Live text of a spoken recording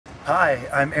Hi,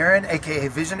 I'm Aaron, aka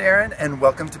Visionaaron, and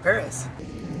welcome to Paris.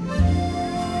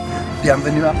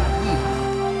 Bienvenue à Paris.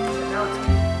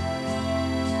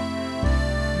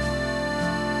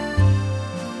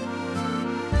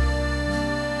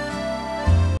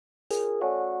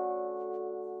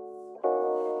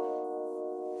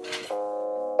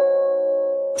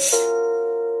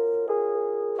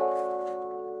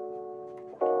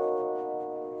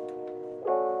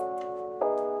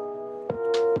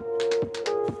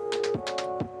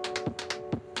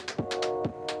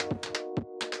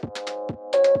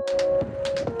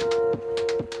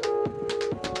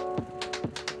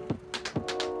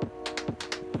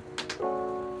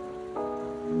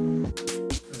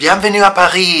 Bienvenue à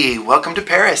Paris! Welcome to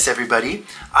Paris, everybody.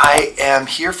 I am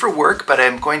here for work, but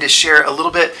I'm going to share a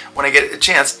little bit, when I get a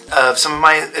chance, of some of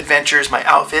my adventures, my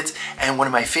outfits, and one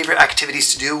of my favorite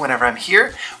activities to do whenever I'm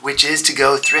here, which is to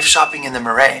go thrift shopping in the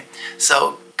Marais.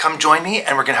 So come join me,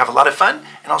 and we're going to have a lot of fun,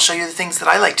 and I'll show you the things that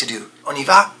I like to do. On y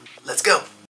va? Let's go!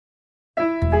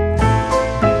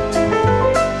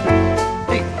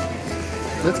 Hey,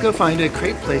 let's go find a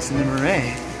crepe place in the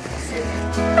Marais.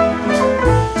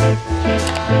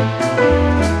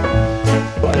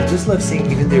 I just love seeing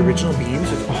even the original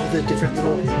beams with all the different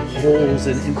little holes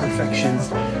and imperfections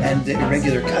and the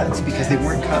irregular cuts, because they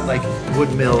weren't cut like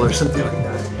wood mill or something like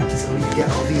that. So you get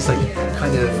all these like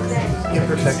kind of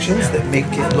imperfections that make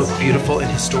it look beautiful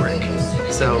and historic.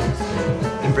 So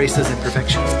embrace those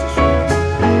imperfections.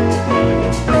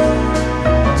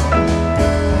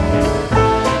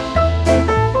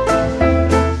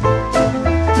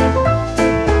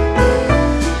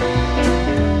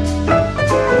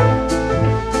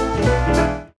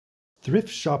 Thrift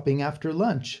shopping after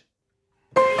lunch.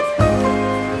 What's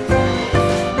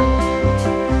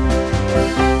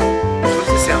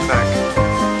the sound back?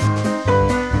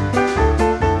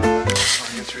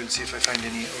 I'll go through and see if I find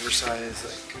any oversized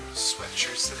like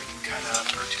sweatshirts that I can cut up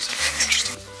or do something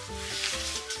interesting.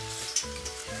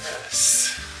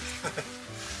 Yes.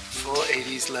 Full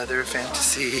 80s leather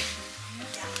fantasy.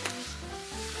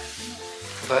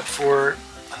 But for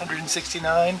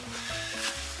 $169.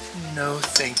 No,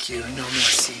 thank you. No,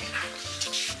 merci. I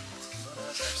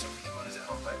have so many kimonos at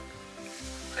home, but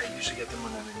I usually get them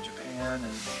when I'm in Japan,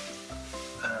 and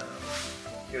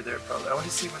here they're probably. I want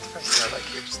to see what the prices are like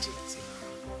here, just to see.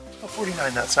 Oh,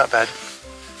 $49. That's not bad.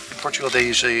 In Portugal, they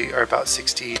usually are about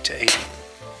 60 to 80,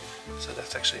 so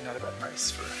that's actually not a bad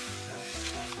price for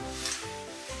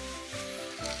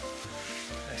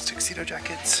nice tuxedo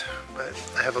jackets. But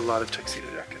I have a lot of tuxedo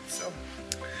jackets, so.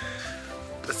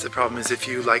 That's the problem, is if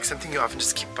you like something, you often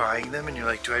just keep buying them, and you're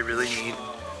like, do I really need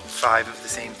 5 of the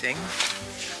same thing?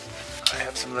 I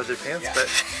have some leather pants, but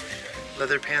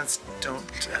leather pants don't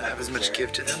have as much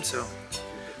give to them, so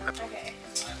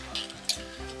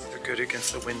they're good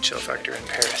against the wind chill factor in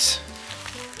Paris.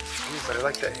 Ooh, but I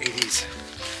like that 80s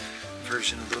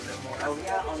version a little bit more.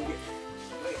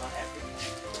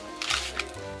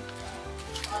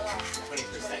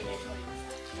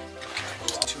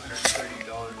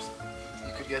 $230.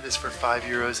 You could get this for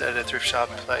 €5 at a thrift shop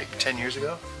like 10 years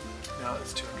ago. Now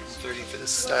it's $230 for this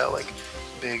style, like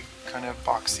big, kind of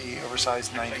boxy,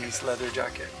 oversized 90s leather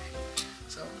jacket.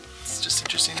 So it's just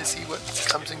interesting to see what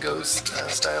comes and goes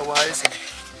style-wise. And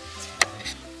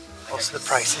also the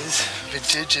prices.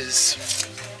 Vintage is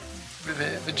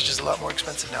a lot more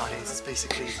expensive nowadays. It's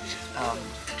basically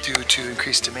due to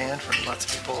increased demand from lots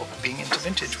of people being into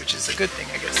vintage, which is a good thing,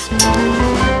 I guess.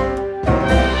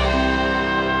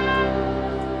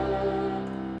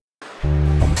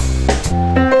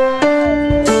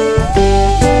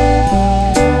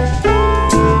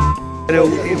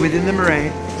 Within the Marais,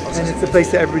 and it's the place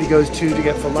that everybody goes to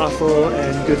get falafel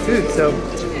and good food. So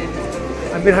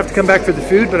I'm gonna have to come back for the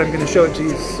food, but I'm gonna show it to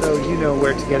you so you know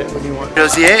where to get it when you want.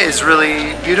 Rosier is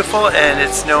really beautiful, and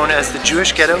it's known as the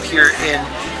Jewish ghetto here in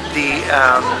the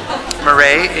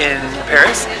Marais in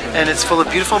Paris, and it's full of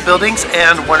beautiful buildings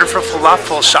and wonderful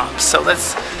falafel shops. So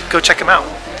let's go check them out.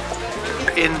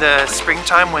 In the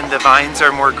springtime, when the vines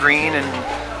are more green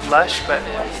and lush, but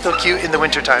still cute in the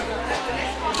wintertime.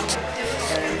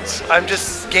 I'm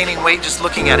just gaining weight just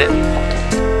looking at it.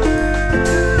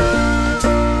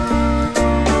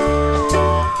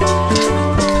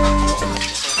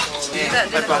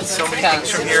 I've bought so many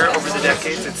things from here over the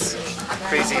decades, it's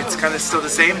crazy. It's kind of still the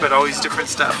same, but always different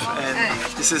stuff. And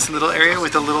this is a little area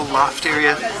with a little loft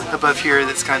area above here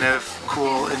that's kind of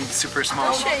cool and super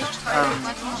small.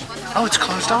 Oh, it's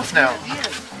closed off now.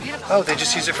 Oh, they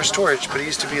just use it for storage, but it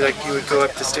used to be like you would go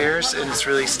up the stairs and it's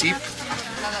really steep.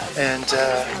 And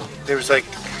there was like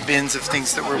bins of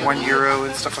things that were €1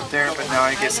 and stuff up there, but now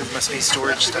I guess it must be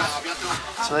storage stuff.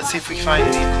 So let's see if we can find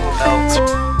any cool belts.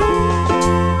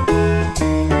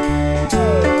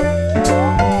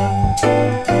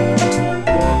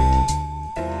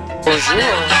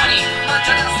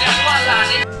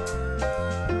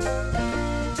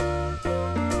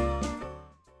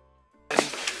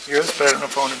 Euros, but I don't know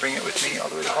if I want to bring it with me all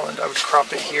the way to Holland. I would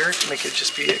crop it here to make it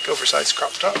just be an oversized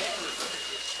crop top.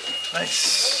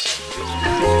 Nice.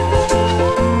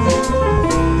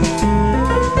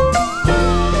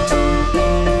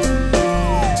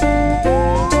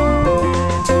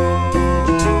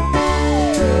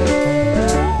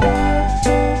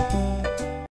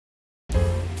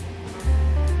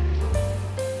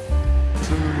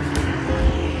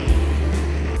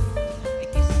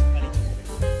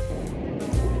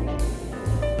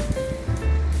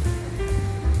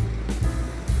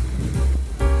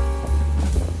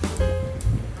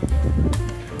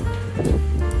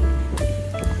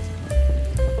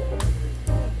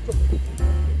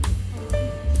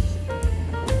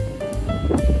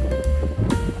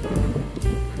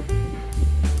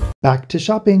 Back to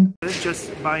shopping.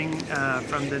 Just buying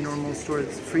from the normal store,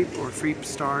 that's Thrift or Thrift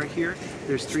Star here.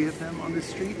 There's 3 of them on this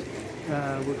street.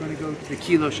 We're going to go to the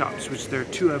kilo shops, which there are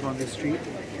 2 of on this street.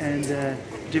 And the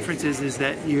difference is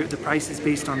that the price is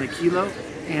based on the kilo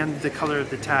and the color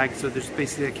of the tag. So there's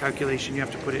basically a calculation. You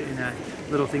have to put it in a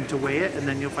little thing to weigh it, and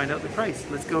then you'll find out the price.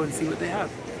 Let's go and see what they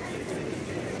have.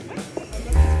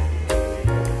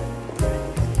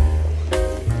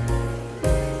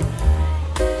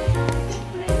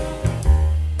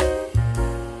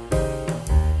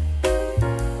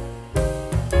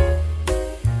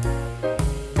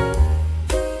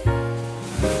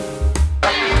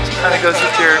 Kind of goes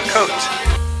with your coat.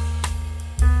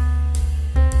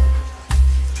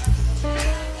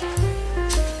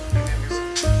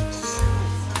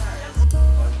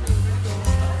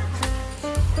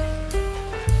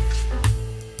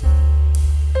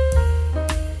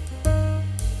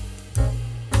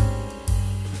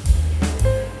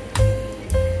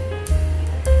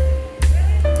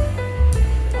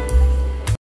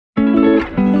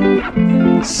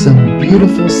 Some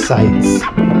beautiful sights.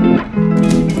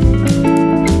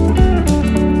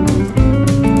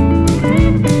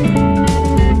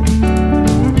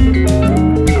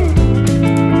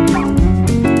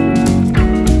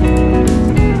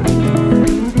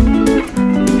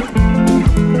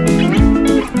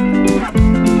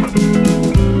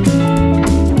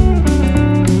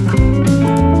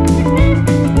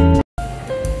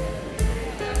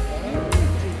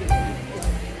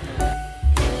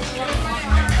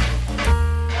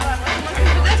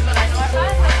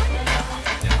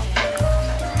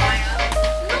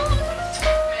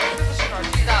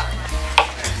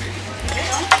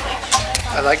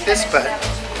 I like this, but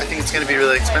I think it's going to be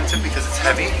really expensive because it's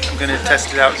heavy. I'm going to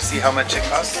test it out to see how much it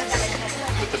costs.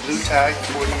 With the blue tag,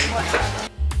 40.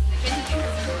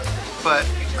 But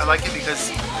I like it because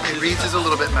it reads as a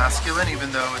little bit masculine,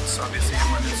 even though it's obviously a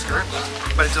women's skirt.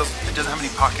 But it doesn't have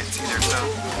any pockets either, so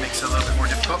it makes it a little bit more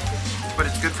difficult. But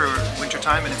it's good for winter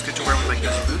time, and it's good to wear with like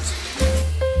those boots.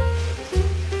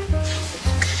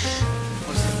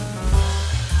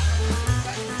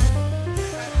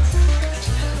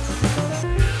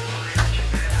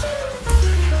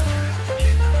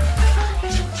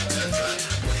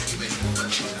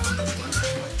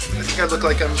 I look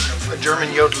like I'm a German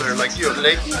yodeler, like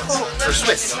yodeling, or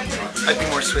Swiss. I'd be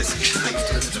more Swiss because I used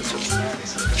to live in Switzerland.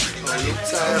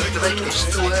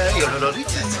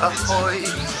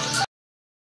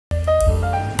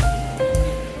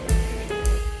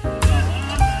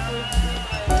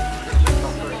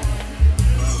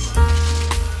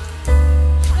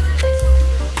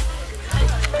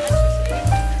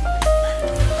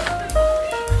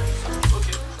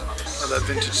 I love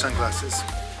vintage sunglasses.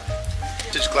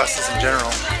 Vintage glasses in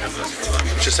general.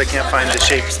 It's just I can't find the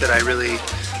shapes that I really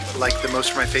like the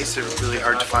most for my face. They're really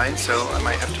hard to find, so I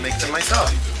might have to make them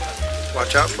myself.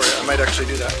 Watch out for it. I might actually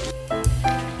do that.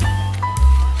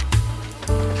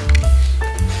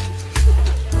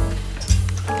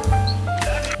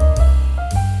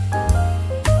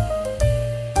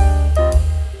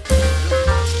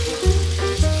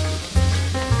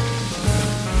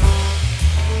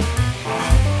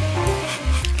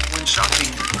 When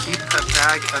shopping, keep a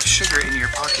bag of sugar in your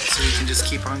pocket so you can just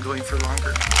keep on going for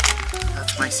longer.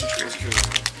 That's my secret.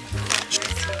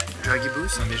 Draghi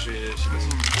boost?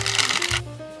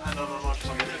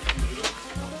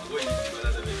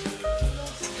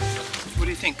 What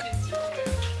do you think?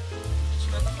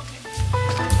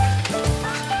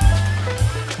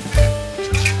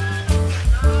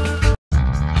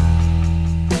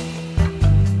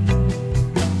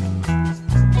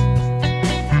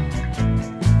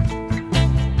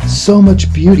 so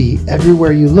much beauty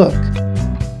everywhere you look.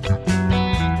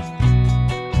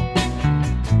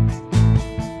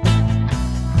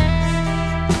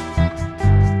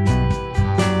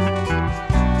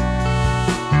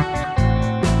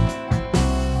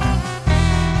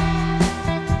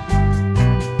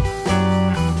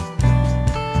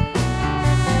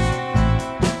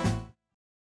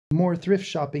 More thrift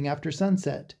shopping after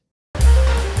sunset.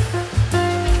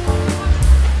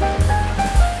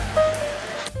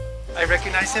 I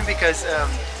recognize him because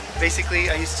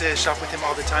basically I used to shop with him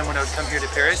all the time when I would come here to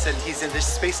Paris, and he's in this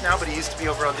space now, but he used to be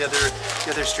over on the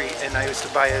other street, and I used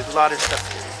to buy a lot of stuff.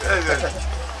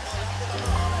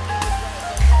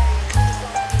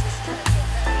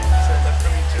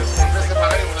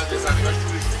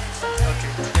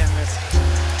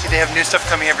 They have new stuff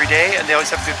coming every day, and they always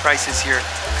have good prices here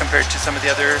compared to some of the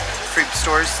other Thrift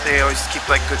stores. They always keep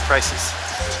like good prices.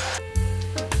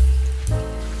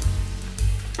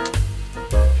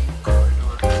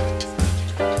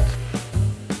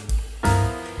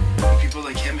 People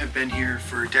like him have been here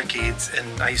for decades,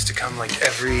 and I used to come like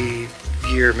every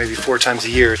year, maybe 4 times a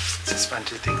year. It's just fun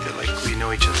to think that like we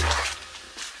know each other.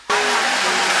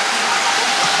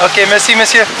 Okay, merci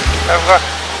monsieur. Au revoir.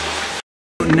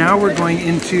 Now we're going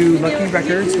into Lucky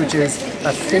Records, which is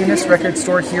a famous record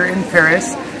store here in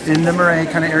Paris, in the Marais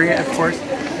kind of area, of course.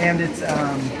 And it's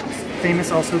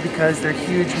famous also because they're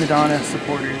huge Madonna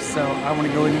supporters. So I want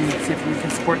to go in and see if we can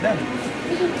support them.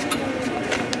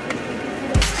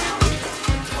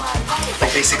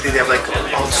 Like basically they have like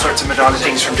all sorts of Madonna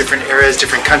things from different eras,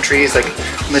 different countries, like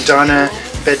Madonna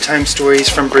bedtime stories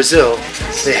from Brazil.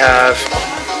 They have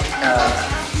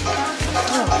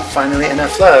Finally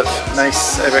Enough Love.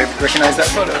 Nice, I recognize that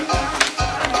photo.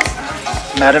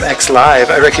 Madam X Live,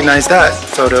 I recognize that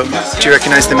photo. Do you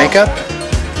recognize the makeup?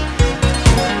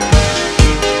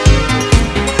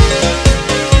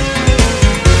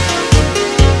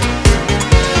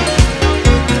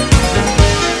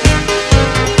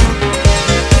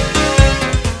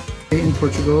 In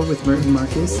Portugal with Martin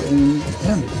Marcus and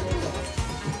him.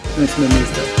 Nice memory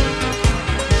stuff.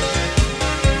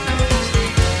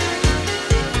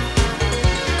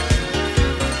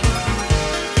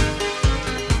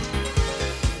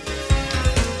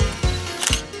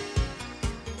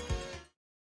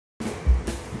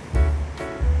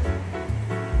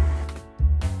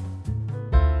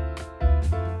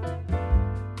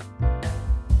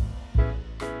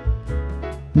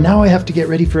 Now I have to get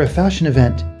ready for a fashion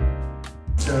event.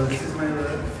 So this is my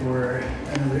look for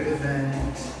another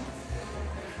event.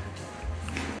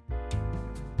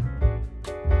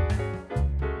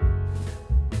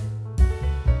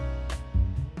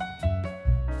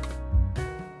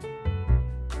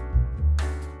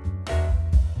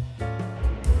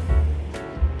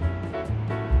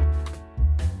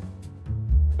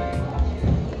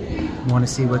 Want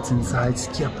to see what's inside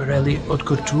Schiaparelli Haute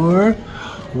Couture?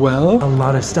 Well, a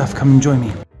lot of stuff. Come and join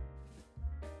me.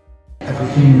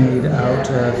 Everything made out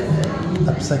of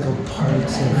upcycled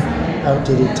parts of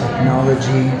outdated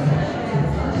technology.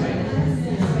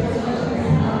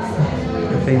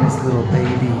 The famous little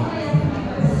baby.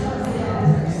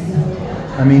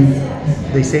 I mean,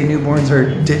 they say newborns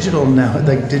are digital now,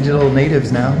 like digital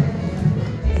natives now.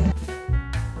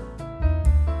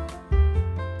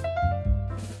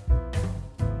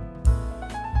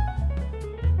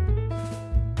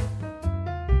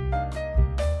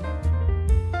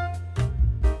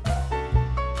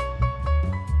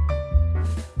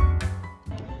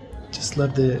 Just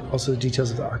love also the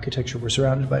details of the architecture. We're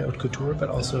surrounded by haute couture, but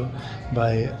also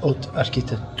by haute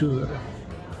architecture.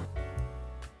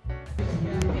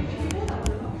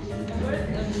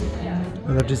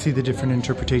 I love to see the different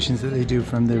interpretations that they do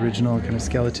from the original kind of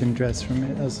skeleton dress from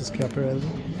Elsa Schiaparelli.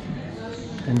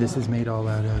 And this is made all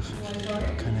out of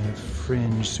kind of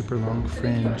fringe, super long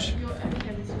fringe.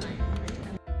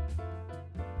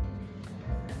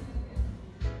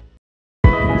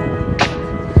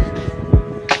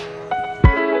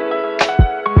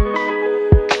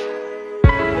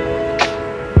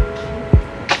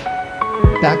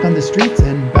 Back on the streets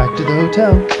and back to the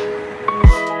hotel.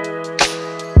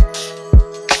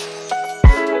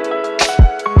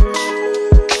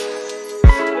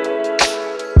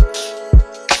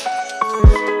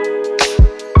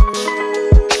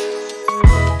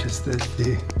 Just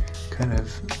the kind of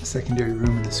secondary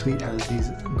room in the suite has these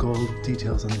gold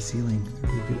details on the ceiling. It's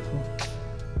really beautiful.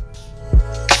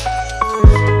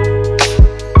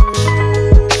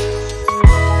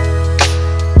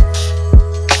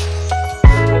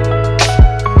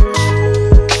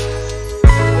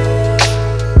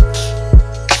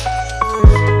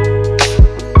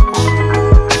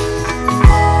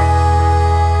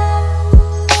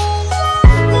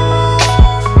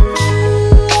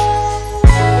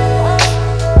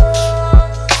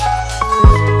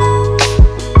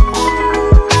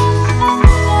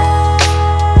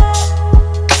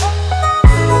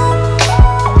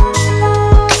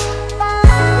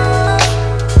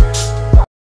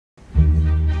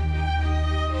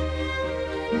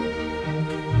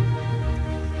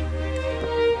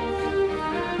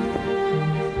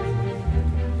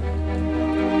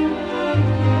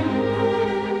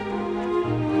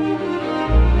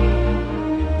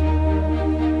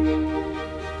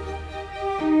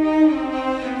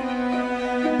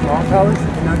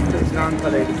 That's the Grand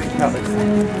Palais, the big palace.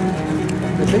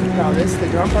 The big palace, the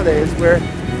Grand Palais, is where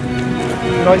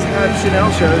we always have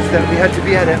Chanel shows that we had to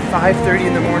be at 5:30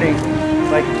 in the morning,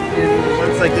 like in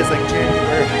months like this, like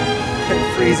January,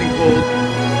 freezing cold.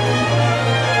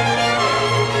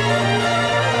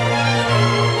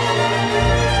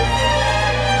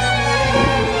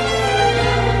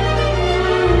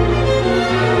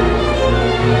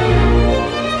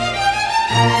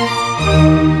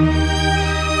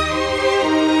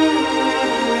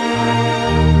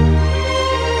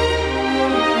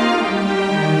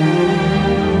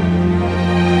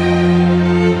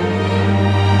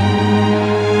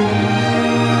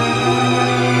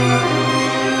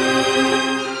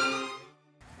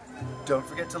 Don't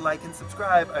forget to like and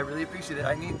subscribe. I really appreciate it.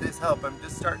 I need this help. I'm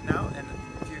just starting out, and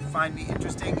if you find me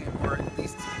interesting or at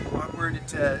least awkward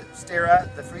to stare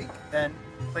at, the freak, then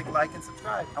click like and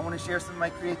subscribe. I want to share some of my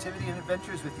creativity and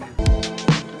adventures with you.